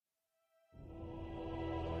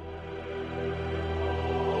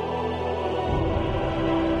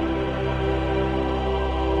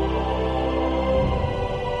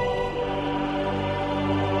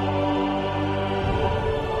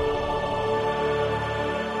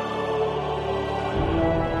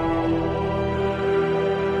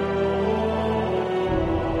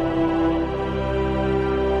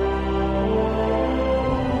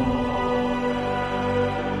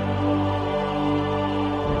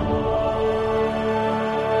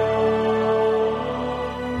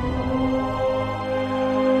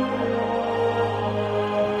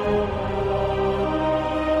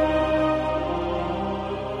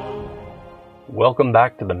Welcome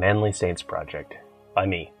back to the Manly Saints Project, by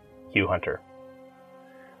me, Hugh Hunter.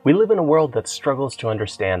 We live in a world that struggles to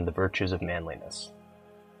understand the virtues of manliness.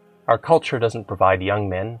 Our culture doesn't provide young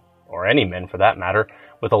men, or any men for that matter,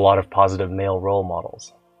 with a lot of positive male role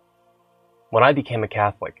models. When I became a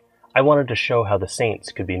Catholic, I wanted to show how the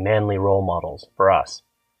saints could be manly role models for us.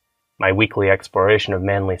 My weekly exploration of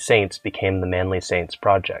manly saints became the Manly Saints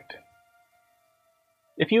Project.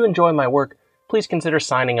 If you enjoy my work, please consider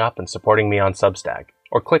signing up and supporting me on Substack,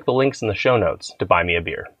 or click the links in the show notes to buy me a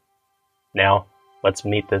beer. Now, let's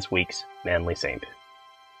meet this week's Manly Saint.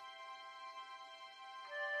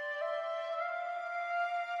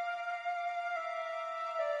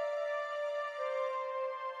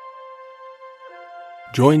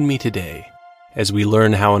 Join me today as we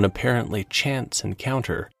learn how an apparently chance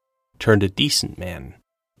encounter turned a decent man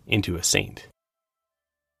into a saint.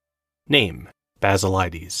 Name: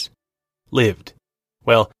 Basilides. Lived.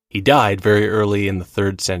 Well, he died very early in the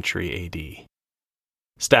 3rd century AD.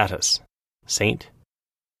 Status: saint.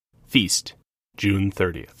 Feast: June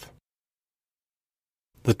 30th.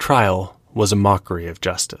 The trial was a mockery of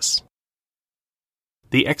justice.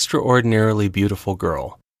 The extraordinarily beautiful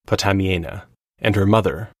girl, Potamiena, and her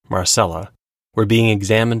mother, Marcella, were being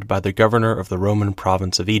examined by the governor of the Roman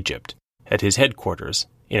province of Egypt at his headquarters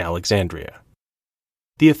in Alexandria.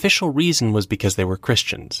 The official reason was because they were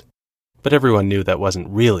Christians, but everyone knew that wasn't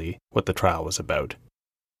really what the trial was about.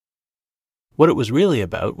 What it was really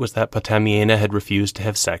about was that Potamiena had refused to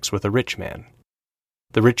have sex with a rich man.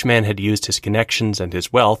 The rich man had used his connections and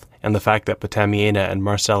his wealth, and the fact that Potamiena and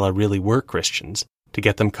Marcella really were Christians, to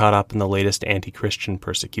get them caught up in the latest anti-Christian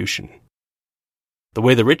persecution. The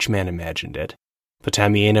way the rich man imagined it,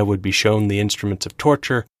 Potamiena would be shown the instruments of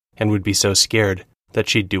torture and would be so scared that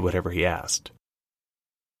she'd do whatever he asked.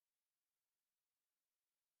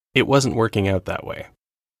 It wasn't working out that way.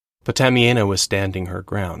 Potamiena was standing her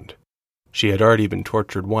ground. She had already been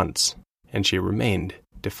tortured once, and she remained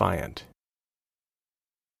defiant.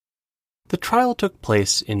 The trial took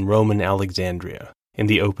place in Roman Alexandria in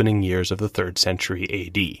the opening years of the 3rd century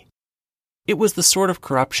AD. It was the sort of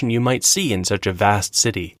corruption you might see in such a vast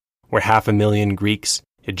city, where 500,000 Greeks,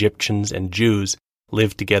 Egyptians, and Jews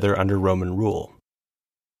lived together under Roman rule.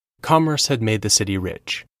 Commerce had made the city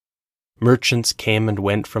rich. Merchants came and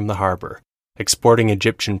went from the harbor, exporting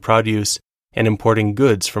Egyptian produce and importing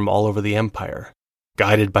goods from all over the empire,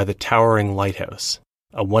 guided by the towering lighthouse,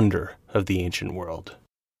 a wonder of the ancient world.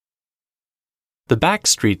 The back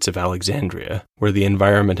streets of Alexandria were the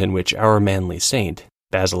environment in which our manly saint,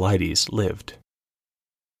 Basilides, lived.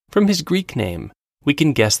 From his Greek name, we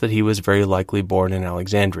can guess that he was very likely born in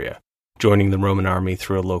Alexandria, joining the Roman army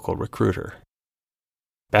through a local recruiter.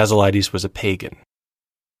 Basilides was a pagan.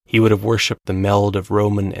 He would have worshipped the meld of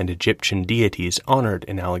Roman and Egyptian deities honored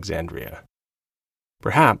in Alexandria.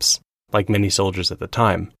 Perhaps, like many soldiers at the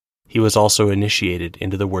time, he was also initiated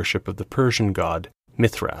into the worship of the Persian god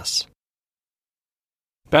Mithras.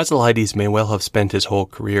 Basilides may well have spent his whole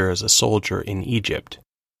career as a soldier in Egypt,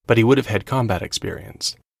 but he would have had combat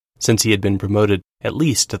experience, since he had been promoted at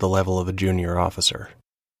least to the level of a junior officer.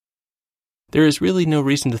 There is really no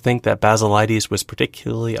reason to think that Basilides was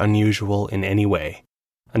particularly unusual in any way,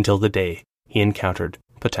 until the day he encountered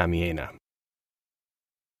Potamiena.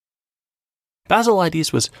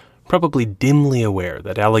 Basilides was probably dimly aware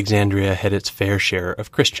that Alexandria had its fair share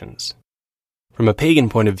of Christians. From a pagan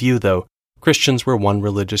point of view, though, Christians were one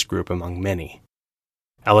religious group among many.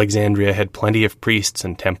 Alexandria had plenty of priests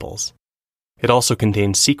and temples. It also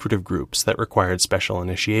contained secretive groups that required special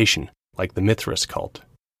initiation, like the Mithras cult.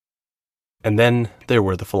 And then there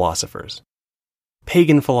were the philosophers.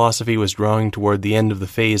 Pagan philosophy was drawing toward the end of the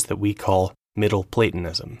phase that we call Middle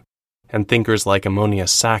Platonism, and thinkers like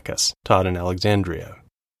Ammonius Saccas taught in Alexandria.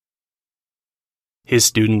 His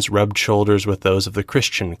students rubbed shoulders with those of the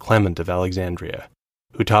Christian Clement of Alexandria,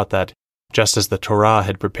 who taught that, just as the Torah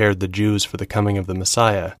had prepared the Jews for the coming of the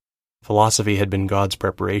Messiah, philosophy had been God's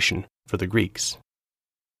preparation for the Greeks.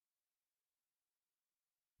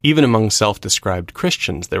 Even among self-described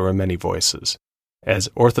Christians there were many voices, as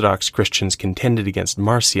Orthodox Christians contended against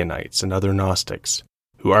Marcionites and other Gnostics,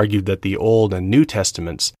 who argued that the Old and New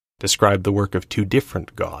Testaments described the work of two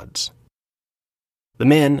different gods. The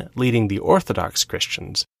man leading the Orthodox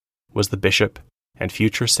Christians was the bishop and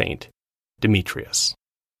future saint Demetrius.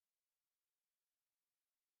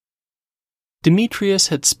 Demetrius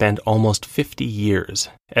had spent almost 50 years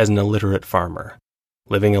as an illiterate farmer,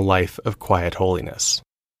 living a life of quiet holiness.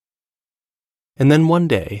 And then one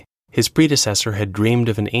day, his predecessor had dreamed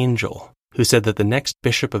of an angel who said that the next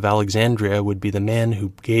bishop of Alexandria would be the man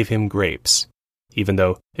who gave him grapes, even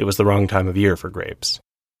though it was the wrong time of year for grapes.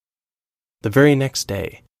 the very next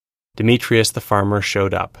day, Demetrius the farmer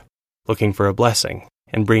showed up, looking for a blessing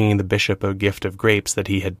and bringing the bishop a gift of grapes that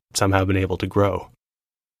he had somehow been able to grow.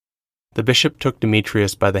 The bishop took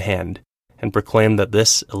Demetrius by the hand and proclaimed that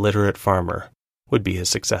this illiterate farmer would be his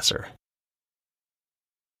successor.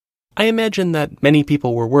 I imagine that many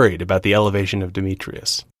people were worried about the elevation of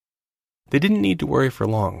Demetrius. They didn't need to worry for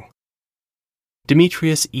long.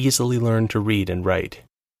 Demetrius easily learned to read and write.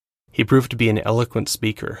 He proved to be an eloquent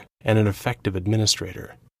speaker and an effective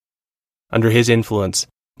administrator. Under his influence,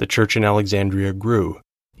 the church in Alexandria grew,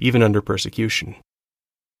 even under persecution.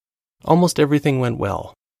 Almost everything went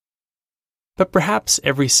well. But perhaps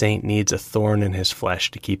every saint needs a thorn in his flesh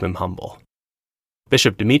to keep him humble.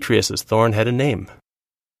 Bishop Demetrius's thorn had a name: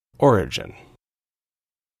 Origen.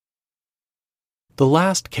 The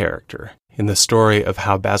last character in the story of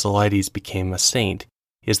how Basilides became a saint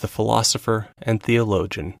is the philosopher and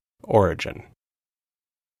theologian Origen.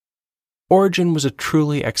 Origen was a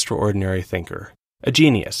truly extraordinary thinker, a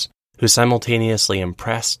genius who simultaneously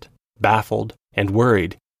impressed, baffled, and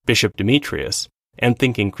worried Bishop Demetrius and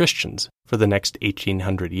thinking Christians for the next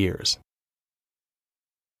 1800 years.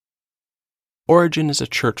 Origen is a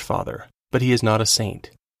church father, but he is not a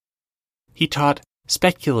saint. He taught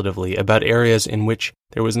speculatively about areas in which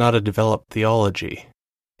there was not a developed theology,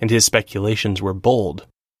 and his speculations were bold,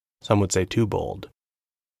 some would say too bold.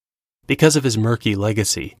 Because of his murky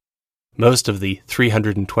legacy, most of the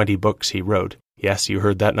 320 books he wrote, yes, you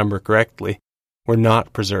heard that number correctly, were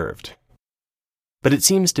not preserved. But it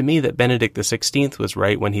seems to me that Benedict XVI was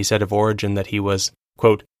right when he said of Origen that he was,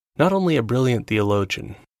 quote, not only a brilliant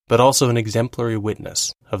theologian, but also an exemplary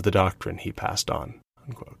witness of the doctrine he passed on,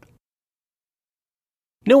 unquote.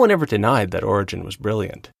 No one ever denied that Origen was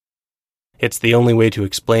brilliant. It's the only way to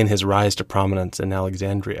explain his rise to prominence in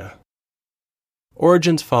Alexandria.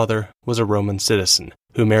 Origen's father was a Roman citizen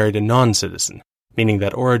who married a non-citizen, meaning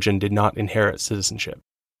that Origen did not inherit citizenship.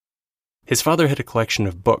 His father had a collection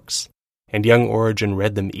of books, and young Origen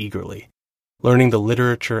read them eagerly, learning the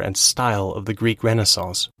literature and style of the Greek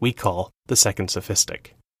Renaissance we call the Second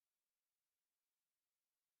Sophistic.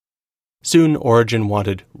 Soon Origen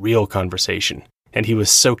wanted real conversation, and he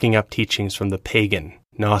was soaking up teachings from the pagan,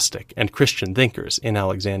 Gnostic, and Christian thinkers in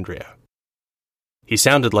Alexandria. He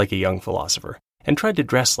sounded like a young philosopher, and tried to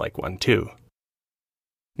dress like one too.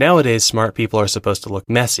 Nowadays, smart people are supposed to look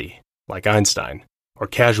messy, like Einstein, or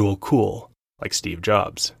casual cool, like Steve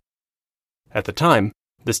Jobs. At the time,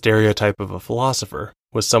 the stereotype of a philosopher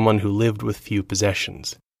was someone who lived with few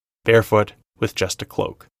possessions, barefoot with just a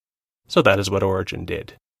cloak. So that is what Origen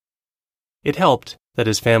did. It helped that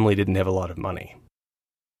his family didn't have a lot of money.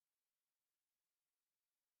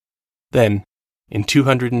 Then, in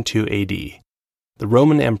 202 AD, the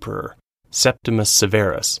Roman Emperor Septimus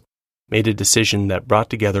Severus made a decision that brought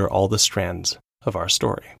together all the strands of our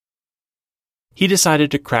story. He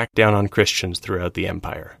decided to crack down on Christians throughout the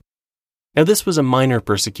empire. Now, this was a minor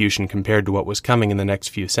persecution compared to what was coming in the next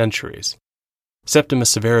few centuries.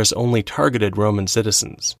 Septimus Severus only targeted Roman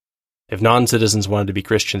citizens. If non-citizens wanted to be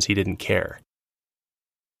Christians, he didn't care.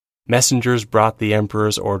 Messengers brought the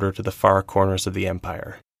emperor's order to the far corners of the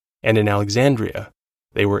empire, and in Alexandria,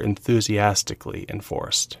 they were enthusiastically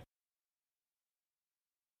enforced.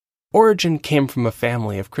 Origen came from a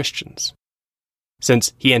family of Christians.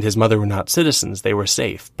 Since he and his mother were not citizens, they were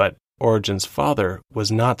safe, but Origen's father was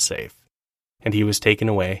not safe, and he was taken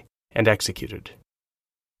away and executed.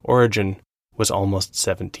 Origen was almost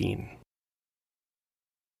 17.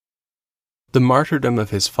 The martyrdom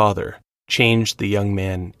of his father changed the young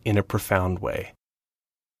man in a profound way.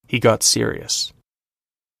 He got serious.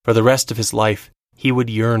 For the rest of his life, he would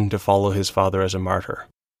yearn to follow his father as a martyr,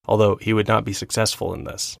 although he would not be successful in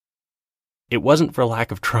this. It wasn't for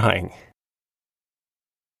lack of trying.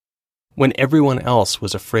 When everyone else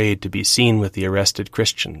was afraid to be seen with the arrested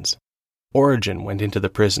Christians, Origen went into the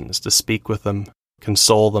prisons to speak with them,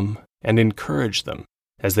 console them, and encourage them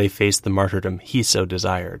as they faced the martyrdom he so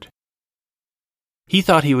desired. He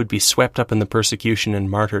thought he would be swept up in the persecution and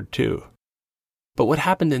martyred too. But what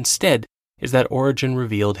happened instead is that Origen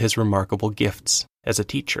revealed his remarkable gifts as a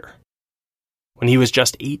teacher. When he was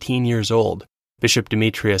just 18 years old, Bishop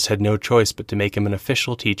Demetrius had no choice but to make him an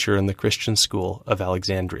official teacher in the Christian school of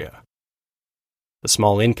Alexandria. The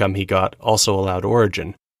small income he got also allowed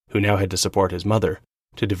Origen, who now had to support his mother,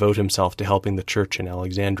 to devote himself to helping the church in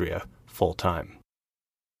Alexandria full-time.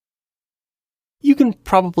 You can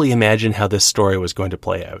probably imagine how this story was going to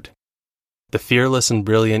play out. The fearless and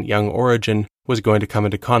brilliant young Origen was going to come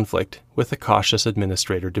into conflict with the cautious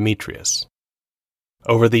administrator Demetrius.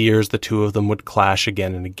 Over the years, the two of them would clash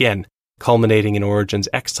again and again, culminating in Origen's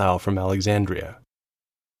exile from Alexandria.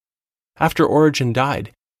 After Origen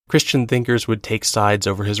died, Christian thinkers would take sides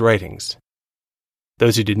over his writings.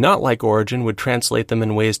 Those who did not like Origen would translate them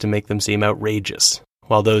in ways to make them seem outrageous,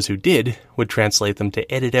 while those who did would translate them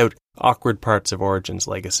to edit out awkward parts of Origen's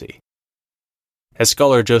legacy. As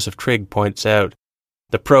scholar Joseph Trigg points out,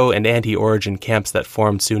 the pro- and anti-Origen camps that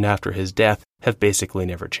formed soon after his death have basically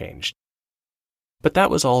never changed. But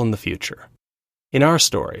that was all in the future. In our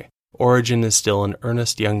story, Origen is still an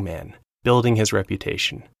earnest young man, building his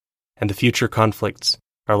reputation, and the future conflicts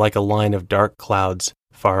are like a line of dark clouds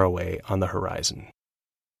far away on the horizon.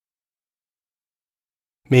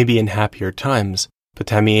 Maybe in happier times,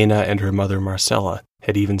 Potamiena and her mother Marcella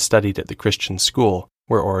had even studied at the Christian school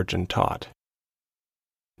where Origen taught.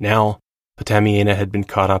 Now, Potamiena had been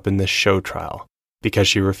caught up in this show trial because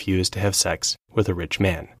she refused to have sex with a rich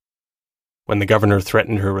man. When the governor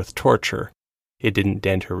threatened her with torture, it didn't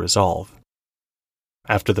dent her resolve.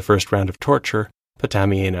 After the first round of torture,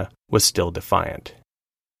 Potamiena was still defiant.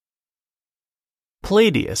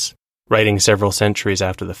 Palladius, writing several centuries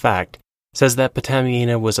after the fact, says that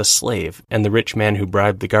Potamiena was a slave and the rich man who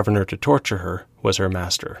bribed the governor to torture her was her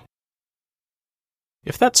master.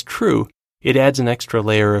 If that's true, it adds an extra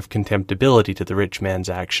layer of contemptibility to the rich man's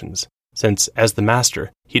actions, since, as the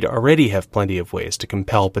master, he'd already have plenty of ways to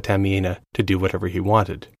compel Potamiena to do whatever he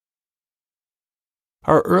wanted.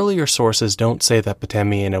 Our earlier sources don't say that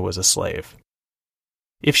Potamiena was a slave.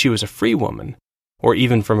 If she was a free woman, or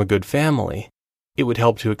even from a good family, it would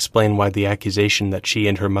help to explain why the accusation that she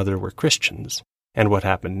and her mother were Christians, and what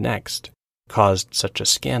happened next, caused such a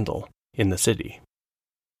scandal in the city.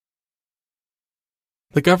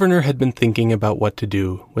 The governor had been thinking about what to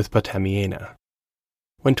do with Potamiena.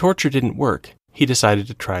 When torture didn't work, he decided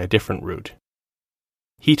to try a different route.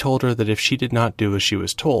 He told her that if she did not do as she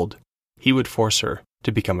was told, he would force her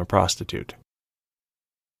to become a prostitute.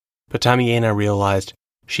 Potamiena realized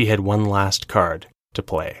she had one last card to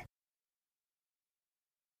play.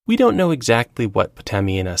 We don't know exactly what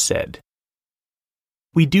Potamiena said.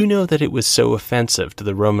 We do know that it was so offensive to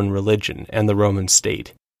the Roman religion and the Roman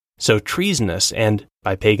state, so treasonous and,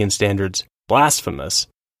 by pagan standards, blasphemous,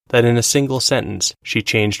 that in a single sentence she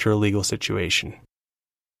changed her legal situation.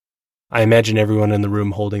 I imagine everyone in the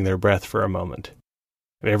room holding their breath for a moment.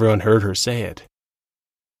 Everyone heard her say it.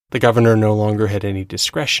 The governor no longer had any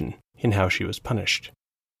discretion in how she was punished.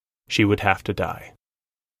 She would have to die.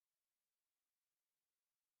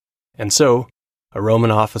 And so, a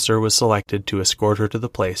Roman officer was selected to escort her to the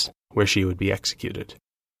place where she would be executed.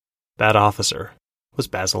 That officer was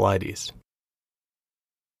Basilides.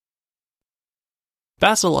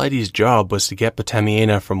 Basilides' job was to get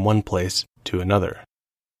Potamiena from one place to another.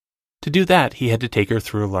 To do that, he had to take her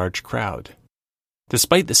through a large crowd.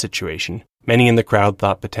 Despite the situation, many in the crowd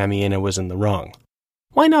thought Potamiena was in the wrong.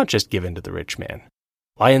 Why not just give in to the rich man?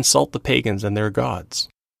 Why insult the pagans and their gods?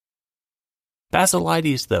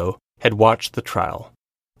 Basilides, though, had watched the trial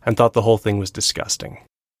and thought the whole thing was disgusting.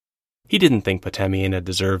 He didn't think Potamiena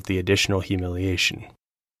deserved the additional humiliation.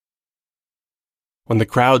 When the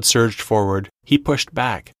crowd surged forward, he pushed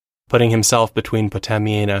back, putting himself between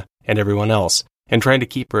Potamiena and everyone else and trying to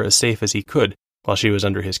keep her as safe as he could while she was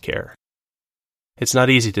under his care. It's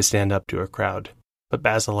not easy to stand up to a crowd, but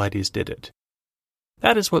Basilides did it.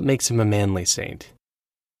 That is what makes him a manly saint.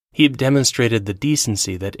 He had demonstrated the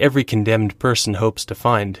decency that every condemned person hopes to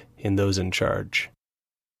find in those in charge.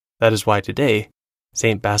 That is why today,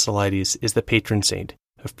 Saint Basilides is the patron saint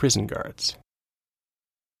of prison guards.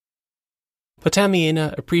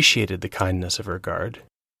 Potamiena appreciated the kindness of her guard.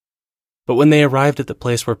 But when they arrived at the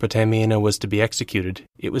place where Potamiena was to be executed,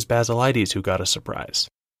 it was Basilides who got a surprise.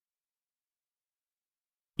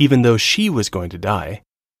 Even though she was going to die,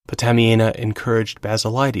 Potamiena encouraged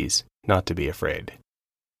Basilides not to be afraid.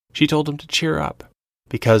 She told him to cheer up,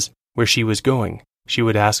 because where she was going, she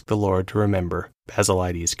would ask the Lord to remember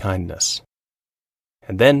Basilides' kindness.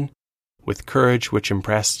 And then, with courage which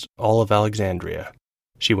impressed all of Alexandria,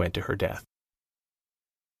 she went to her death.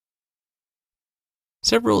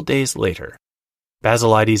 Several days later,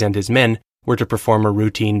 Basilides and his men were to perform a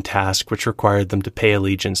routine task which required them to pay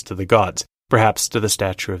allegiance to the gods, perhaps to the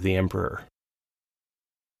statue of the emperor.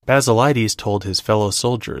 Basilides told his fellow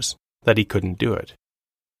soldiers that he couldn't do it.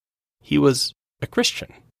 He was a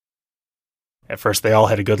Christian. At first they all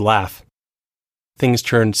had a good laugh. Things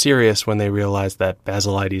turned serious when they realized that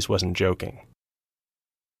Basilides wasn't joking.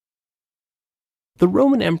 The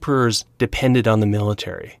Roman emperors depended on the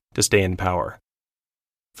military to stay in power.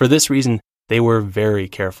 For this reason, they were very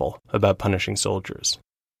careful about punishing soldiers.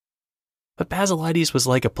 But Basilides was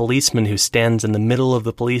like a policeman who stands in the middle of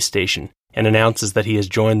the police station and announces that he has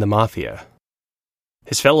joined the mafia.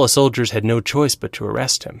 His fellow soldiers had no choice but to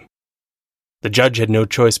arrest him. The judge had no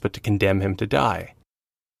choice but to condemn him to die.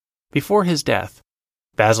 Before his death,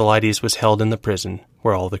 Basilides was held in the prison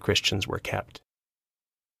where all the Christians were kept.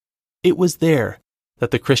 It was there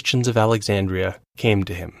that the Christians of Alexandria came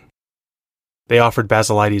to him. They offered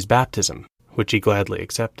Basilides baptism, which he gladly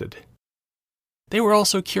accepted. They were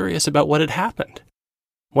also curious about what had happened.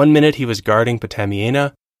 One minute he was guarding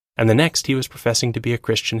Potamiena, and the next he was professing to be a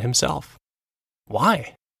Christian himself.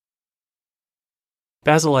 Why?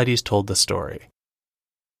 Basilides told the story.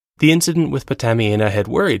 The incident with Potamiena had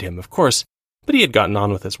worried him, of course, but he had gotten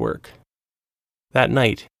on with his work. That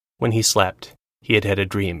night, when he slept, he had a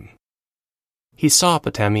dream. He saw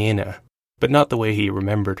Potamiena, but not the way he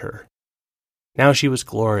remembered her. Now she was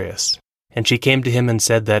glorious, and she came to him and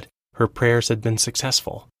said that her prayers had been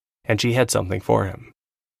successful, and she had something for him.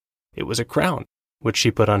 It was a crown, which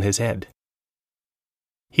she put on his head.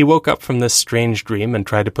 He woke up from this strange dream and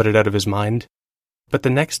tried to put it out of his mind, but the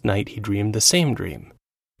next night he dreamed the same dream,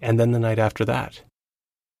 and then the night after that.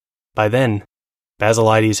 By then,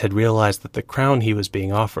 Basilides had realized that the crown he was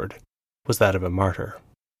being offered was that of a martyr.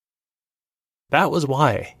 That was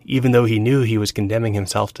why, even though he knew he was condemning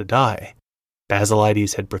himself to die,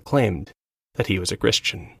 Basilides had proclaimed that he was a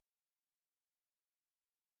Christian.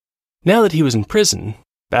 Now that he was in prison,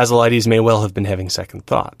 Basilides may well have been having second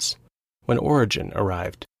thoughts when Origen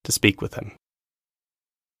arrived to speak with him.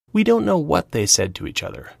 We don't know what they said to each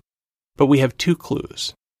other, but we have two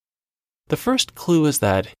clues. The first clue is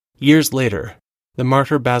that, years later, the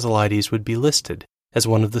martyr Basilides would be listed as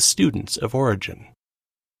one of the students of Origen.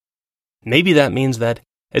 Maybe that means that,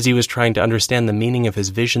 as he was trying to understand the meaning of his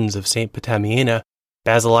visions of St. Potamiena,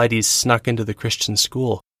 Basilides snuck into the Christian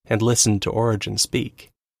school and listened to Origen speak.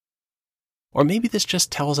 Or maybe this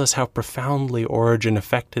just tells us how profoundly Origen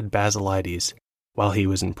affected Basilides while he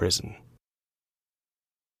was in prison.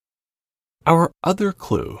 Our other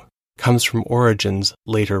clue comes from Origen's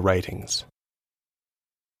later writings.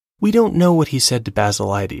 We don't know what he said to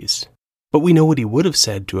Basilides, but we know what he would have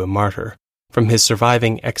said to a martyr from his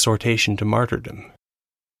surviving exhortation to martyrdom.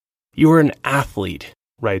 "You are an athlete,"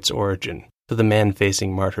 writes Origen to the man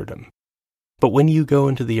facing martyrdom, "but when you go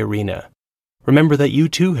into the arena, remember that you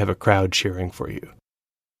too have a crowd cheering for you.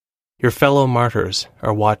 Your fellow martyrs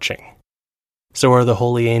are watching. So are the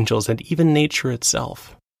holy angels and even nature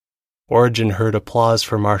itself." Origen heard applause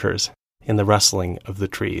for martyrs in the rustling of the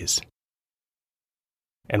trees.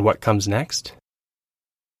 And what comes next?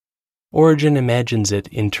 Origen imagines it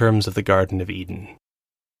in terms of the Garden of Eden.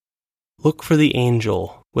 "Look for the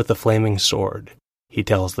angel with the flaming sword," he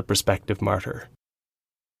tells the prospective martyr.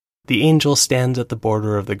 The angel stands at the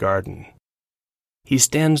border of the garden. He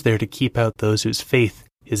stands there to keep out those whose faith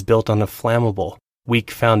is built on a flammable,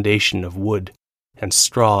 weak foundation of wood and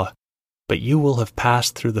straw, but you will have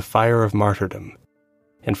passed through the fire of martyrdom,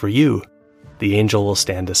 and for you, the angel will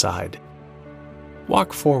stand aside.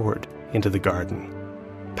 Walk forward into the garden,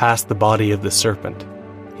 past the body of the serpent,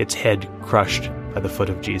 its head crushed by the foot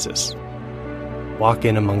of Jesus. Walk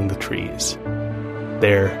in among the trees.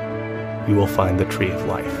 There, you will find the tree of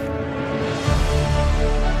life.